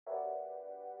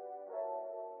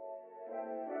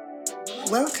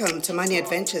Welcome to Money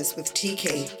Adventures with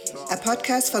TK, a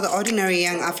podcast for the ordinary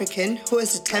young African who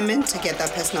is determined to get their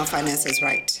personal finances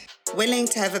right. Willing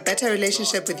to have a better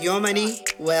relationship with your money?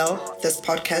 Well, this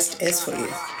podcast is for you.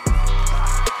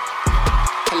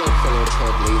 Hello, fellow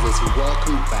trailblazers.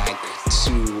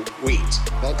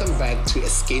 Welcome back to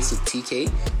Escapes with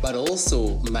TK, but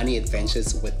also Money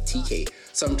Adventures with TK.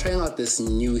 So I'm trying out this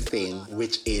new thing,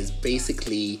 which is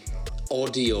basically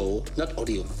video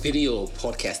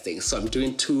podcasting. So I'm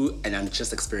doing two and I'm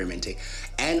just experimenting.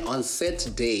 And on set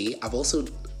today, I've also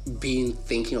been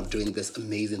thinking of doing this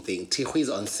amazing thing. Tihu is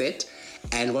on set,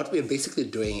 and what we're basically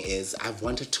doing is I've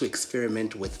wanted to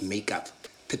experiment with makeup,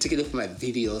 particularly for my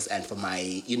videos and for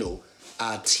my,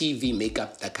 TV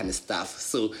makeup, that kind of stuff.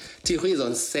 So Tihu is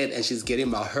on set and she's getting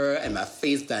my hair and my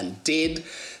face done dead.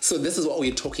 So this is what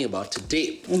we're talking about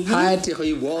today. Mm-hmm. Hi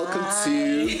Tihu, welcome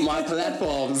to my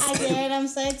platforms. Hi Jared, I'm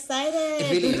so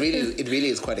excited. It really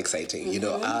is quite exciting.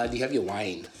 Mm-hmm. Do you have your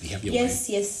wine?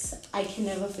 Yes, I can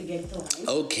never forget the wine.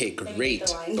 Okay,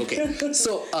 great. Okay,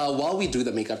 so while we do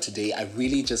the makeup today, I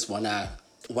really just want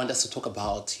us to talk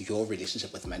about your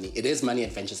relationship with money. It is Money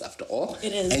Adventures after all.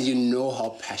 It is. And you know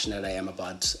how passionate I am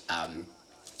about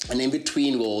and in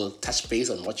between we'll touch base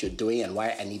on what you're doing and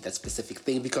why I need that specific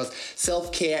thing, because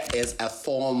self-care is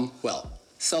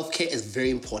self-care is very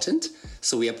important.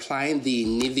 So we're applying the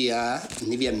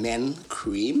Nivea Men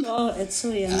cream. Oh, it's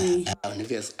so yummy.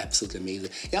 Nivea is absolutely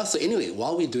amazing. Yeah, so anyway,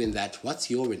 while we're doing that, what's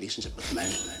your relationship with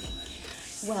money?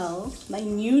 Well, my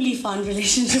newly found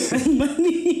relationship with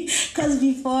money, because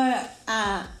before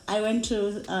I went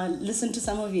to listen to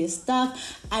some of your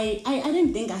stuff, I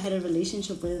didn't think I had a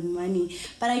relationship with money,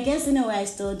 but I guess in a way I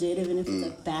still did, even if it's a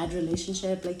bad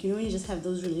relationship. Like, when you just have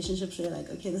those relationships where you're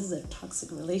like, okay, this is a toxic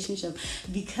relationship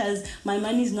because my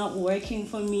money's not working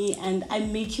for me and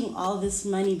I'm making all this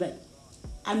money, but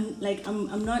I'm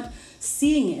not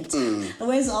seeing it.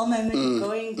 Where's all my money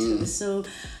going to? So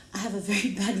I have a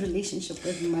very bad relationship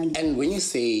with money. And when you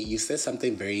said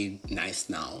something very nice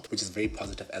now, which is very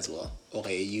positive as well.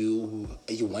 Okay, you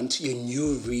want your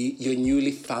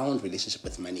newly found relationship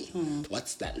with money.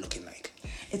 What's that looking like?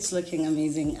 It's looking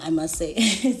amazing, I must say.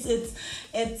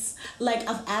 It's like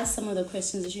I've asked some of the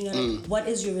questions that what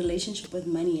is your relationship with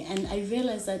money? And I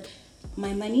realized that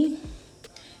my money,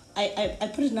 I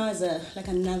put it now as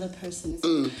another person.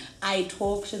 I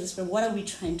talk to this person, what are we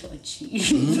trying to achieve?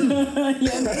 So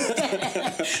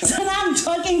now I'm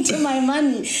talking to my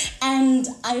money. And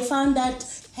I found that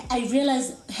I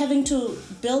realized having to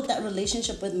build that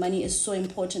relationship with money is so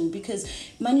important, because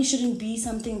money shouldn't be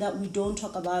something that we don't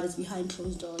talk about. It's behind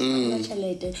closed doors.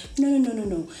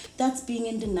 No. That's being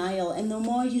in denial. And the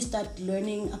more you start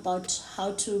learning about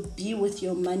how to be with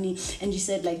your money, and you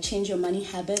said change your money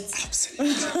habits.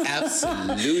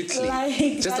 Absolutely.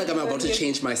 I'm about to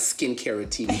change my skincare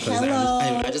routine, because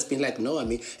I've just been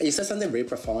and you said something very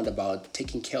profound about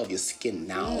taking care of your skin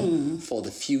now for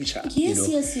the future.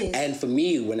 Yes. And for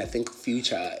me, when I think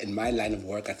future, in my line of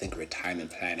work, I think retirement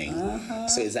planning.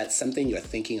 So is that something you're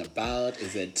thinking about?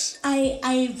 Is it?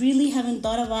 I really haven't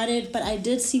thought about it, but I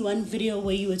did see one video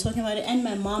where you were talking about it, and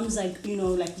my mom's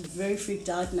very freaked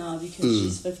out now because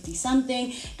she's 50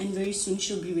 something, and very soon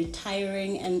she'll be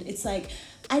retiring, and it's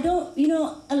I don't,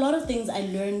 a lot of things I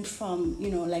learned from,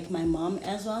 my mom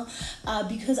as well,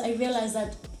 because I realized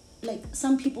that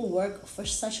some people work for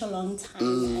such a long time,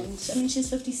 and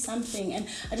she's 50 something, and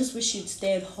I just wish she'd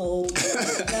stay at home.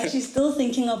 She's still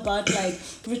thinking about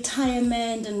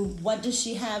retirement and what does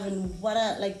she have and what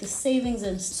are the savings,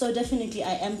 and so definitely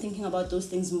I am thinking about those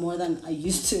things more than I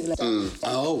used to.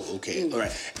 Oh, okay, all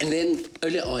right. And then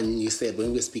earlier on you said,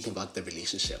 when we were speaking about the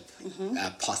relationship,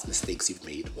 past mistakes you've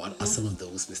made, what are some of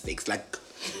those mistakes?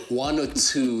 One or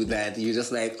two that you're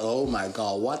just oh my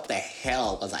God, what the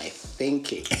hell was I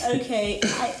thinking? Okay,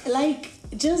 I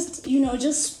just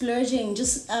splurging,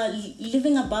 just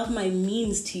living above my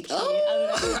means, TK.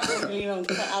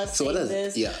 So what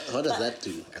does that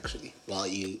do actually while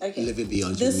you living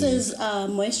beyond your means? This is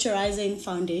moisturizing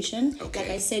foundation. Okay.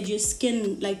 Like I said, your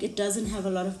skin, it doesn't have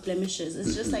a lot of blemishes.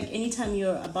 It's just anytime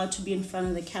you're about to be in front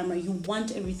of the camera, you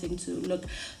want everything to look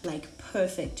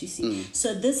perfect, you see.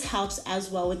 So this helps as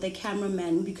well with the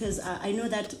cameraman, because I know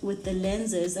that with the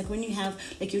lenses, when you have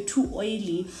you're too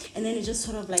oily, and then it just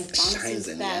sort of bounces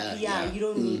face and back. You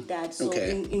don't need that. So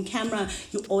in camera,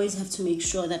 you always have to make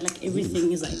sure that like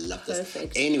everything is like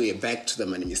perfect. Anyway, back to the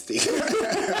money mistake.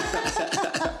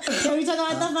 Can we talk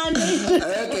about the money?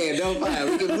 Okay, no,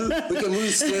 fine. We can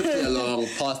move swiftly along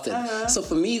past it. So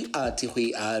for me,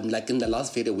 Tihui, like in the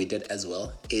last video we did as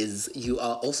well, is you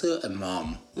are also a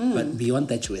mom, but beyond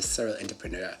that, you're a serial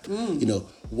entrepreneur. You know,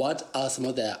 what are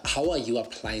how are you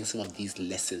applying some of these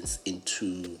lessons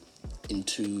into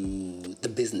the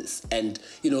business? And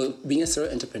you know, being a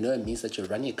serial entrepreneur means that you're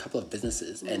running a couple of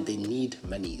businesses and they need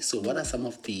money. So what are some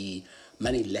of the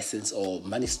money lessons or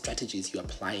money strategies you're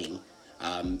applying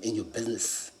in your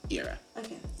business era?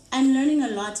 Okay, I'm learning a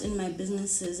lot in my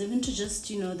businesses, even to just,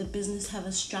 you know, the business have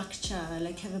a structure,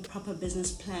 like have a proper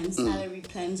business plan, salary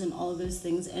plans and all those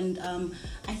things. And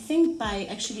I think by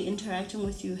actually interacting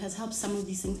with you has helped some of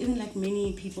these things, even like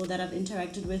many people that I've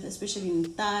interacted with, especially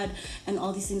in THAD and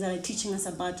all these things that are teaching us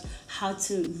about how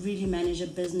to really manage a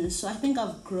business. So I think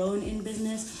I've grown in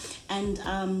business, and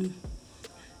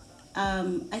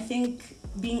I think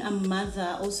being a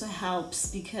mother also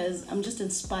helps because I'm just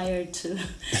inspired to,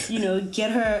 you know,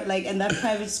 get her like, and that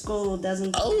private school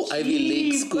doesn't come cheap. Ivy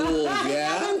League school,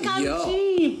 doesn't come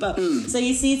cheap. So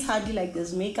you see, it's hardly like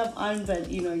there's makeup on, but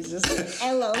you know, it's just like,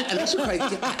 hello. I'm actually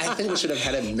I think we should have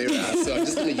had a mirror, so I'm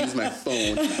just going to use my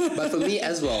phone. But for me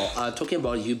as well, talking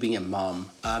about you being a mom,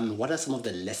 what are some of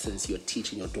the lessons you're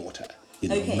teaching your daughter? You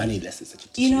know, money lessons that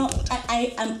you teach your daughter.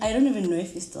 I don't even know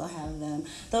if we still have them.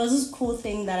 There was this cool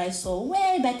thing that I saw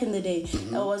way back in the day.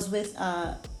 I was with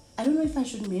I don't know if I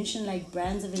should mention like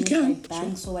brands of like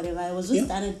banks or whatever. I was with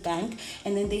Standard Bank,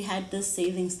 and then they had this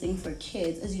savings thing for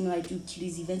kids. As you know, I do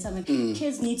kiddies events. I'm like,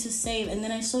 kids need to save. And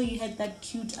then I saw you had that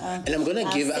cute and I'm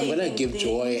gonna give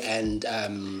Joy and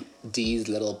these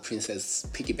little princess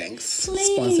piggy banks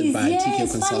sponsored by TK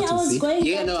Consultancy. I was going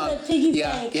to the piggy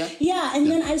bank. And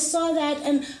then I saw that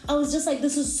and I was just like,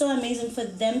 this is so amazing for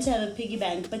them to have a piggy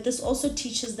bank. But this also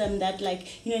teaches them that,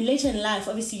 like, you know, later in life,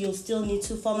 obviously you'll still need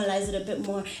to formalize it a bit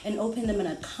more and open them an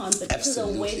account. But this is a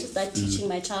way to start teaching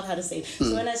my child how to save.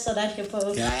 So when I saw that hippo, I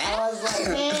was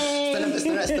like,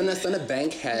 hey. Standard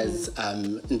Bank has,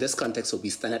 in this context, will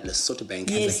be Standard Lesotho Bank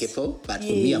has a hippo, but for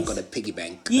me, I've got a piggy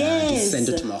bank.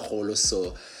 Descended to Maholo,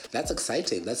 so that's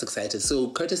exciting. So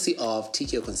courtesy of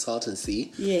TKO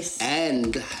Consultancy. Yes.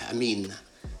 And I mean,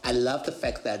 I love the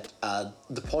fact that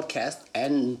the podcast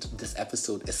and this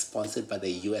episode is sponsored by the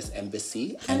US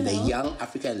Embassy and the Young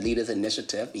African Leaders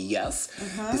Initiative.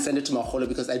 Descended to Maholo,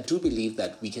 because I do believe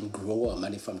that we can grow our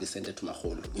money from Descended to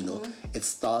Maholo. You know, it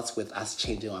starts with us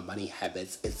changing our money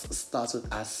habits. It starts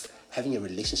with us having a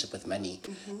relationship with money.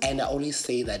 And I always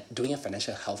say that doing a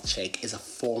financial health check is a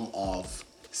form of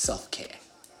self-care.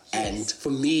 And for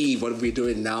me, what we're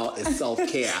doing now is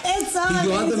self-care. It's so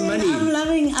beyond amazing. the money. I'm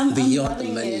loving beyond the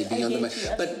money. You,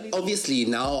 but obviously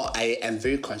now I am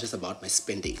very conscious about my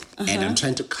spending and I'm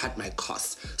trying to cut my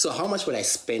costs. So how much would I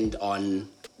spend on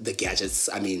the gadgets?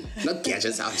 I mean, not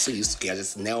gadgets. I'm so used to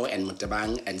gadgets. Neo and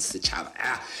Mutabang and Sichava.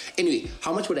 Anyway,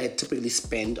 how much would I typically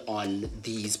spend on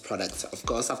these products? Of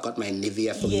course, I've got my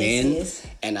Nivea for men,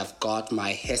 and I've got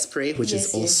my hairspray, which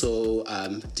is also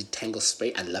detangle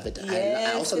spray. I love it.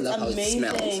 I also love how it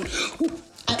smells.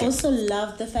 I also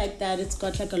love the fact that it's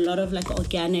got like a lot of like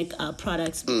organic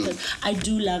products, because I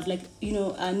do love, like, you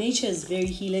know, nature is very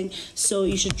healing, so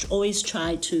you should always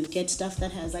try to get stuff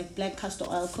that has like black castor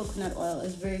oil. Coconut oil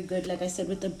is very good, like I said,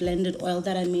 with the blended oil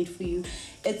that I made for you.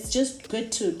 It's just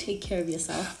good to take care of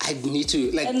yourself. I need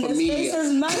to, like, and for me, face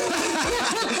is money.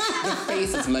 the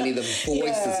face is money, the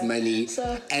voice is money.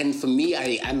 And for me,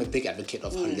 I'm a big advocate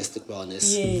of holistic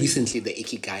wellness. Recently, the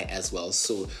Ikigai as well.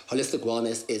 So holistic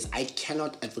wellness is, I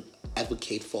cannot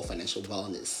advocate for financial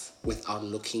wellness without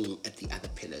looking at the other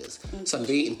pillars. So I'm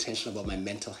very intentional about my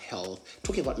mental health.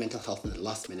 Talking about mental health in the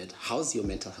last minute, how's your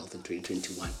mental health in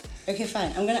 2021? Okay, fine.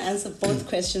 I'm going to answer both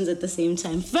questions at the same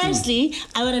time. Firstly,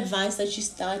 I would advise that you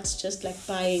start just like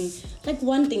buying like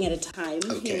one thing at a time,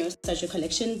 you know, start your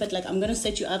collection. But like, I'm going to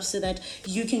set you up so that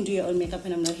you can do your own makeup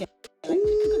and I'm not here. Like,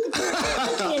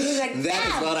 that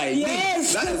is what I need.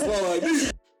 That is what I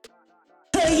need.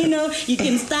 You know, you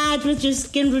can start with your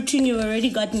skin routine. You've already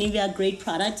got Nivea great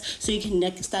products, so you can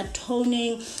next start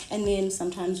toning. And then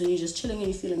sometimes when you're just chilling and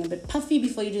you're feeling a bit puffy,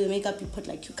 before you do the makeup, you put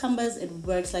like cucumbers. It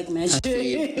works like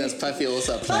magic. Does puffy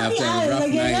also apply puffy after a rough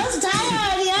night? You're just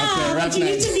tired, but you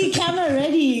need to be camera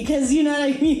ready, because you know what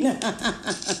I mean.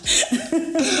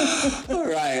 All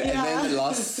right, and then the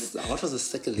last, what was the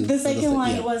second? The second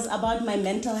one was about my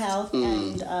mental health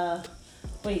and.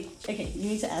 Wait, okay, you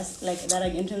need to ask like that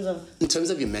again in terms of... In terms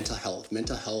of your mental health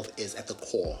is at the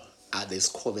core there's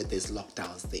COVID, there's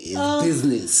lockdowns, there is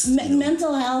business.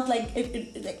 Mental health,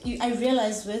 I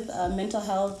realized with mental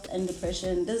health and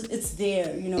depression, it's there,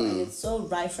 and it's so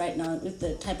rife right now with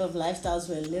the type of lifestyles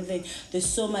we're living. There's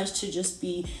so much to just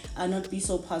be, not be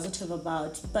so positive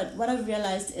about. But what I've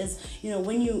realized is,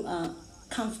 when you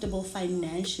comfortable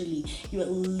financially, you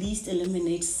at least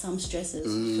eliminate some stresses.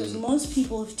 Because most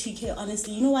people with TK,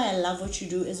 honestly, why I love what you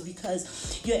do is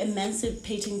because you're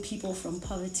emancipating people from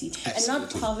poverty. Absolutely. And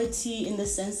not poverty in the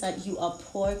sense that you are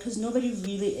poor, because nobody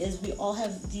really is. We all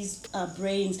have these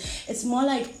brains. It's more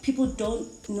like people don't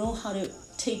know how to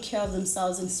take care of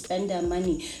themselves and spend their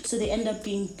money, so they end up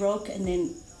being broke, and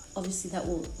then obviously that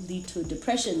will lead to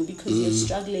depression because you're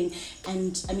struggling.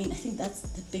 And I think that's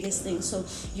the biggest thing. So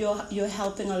you're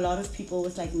helping a lot of people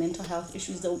with mental health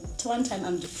issues. Though to one time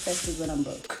I'm depressed is when I'm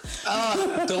broke.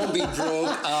 Don't be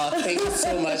broke. Thank you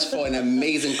so much for an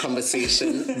amazing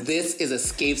conversation. This is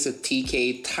Escapes with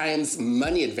TK times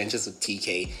Money Adventures with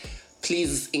TK.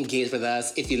 Please engage with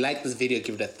us. If you like this video,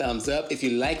 give it a thumbs up. If you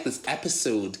like this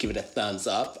episode, give it a thumbs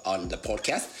up on the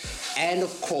podcast. And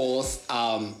of course,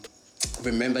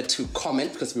 remember to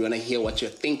comment, because we want to hear what you're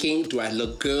thinking. Do I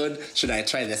look good? Should I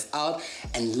try this out?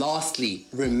 And lastly,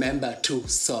 remember to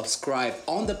subscribe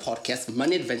on the podcast,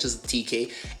 Money Adventures with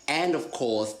TK, and of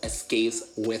course, Escapes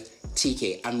with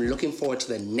TK. I'm looking forward to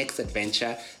the next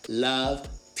adventure. Love,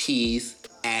 peace,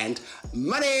 and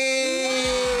money!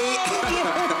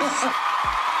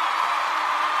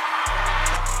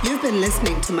 You've been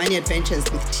listening to Money Adventures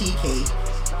with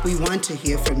TK. We want to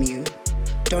hear from you.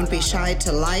 Don't be shy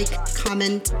to like,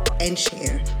 comment, and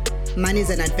share. Money's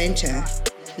an adventure.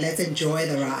 Let's enjoy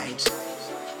the ride.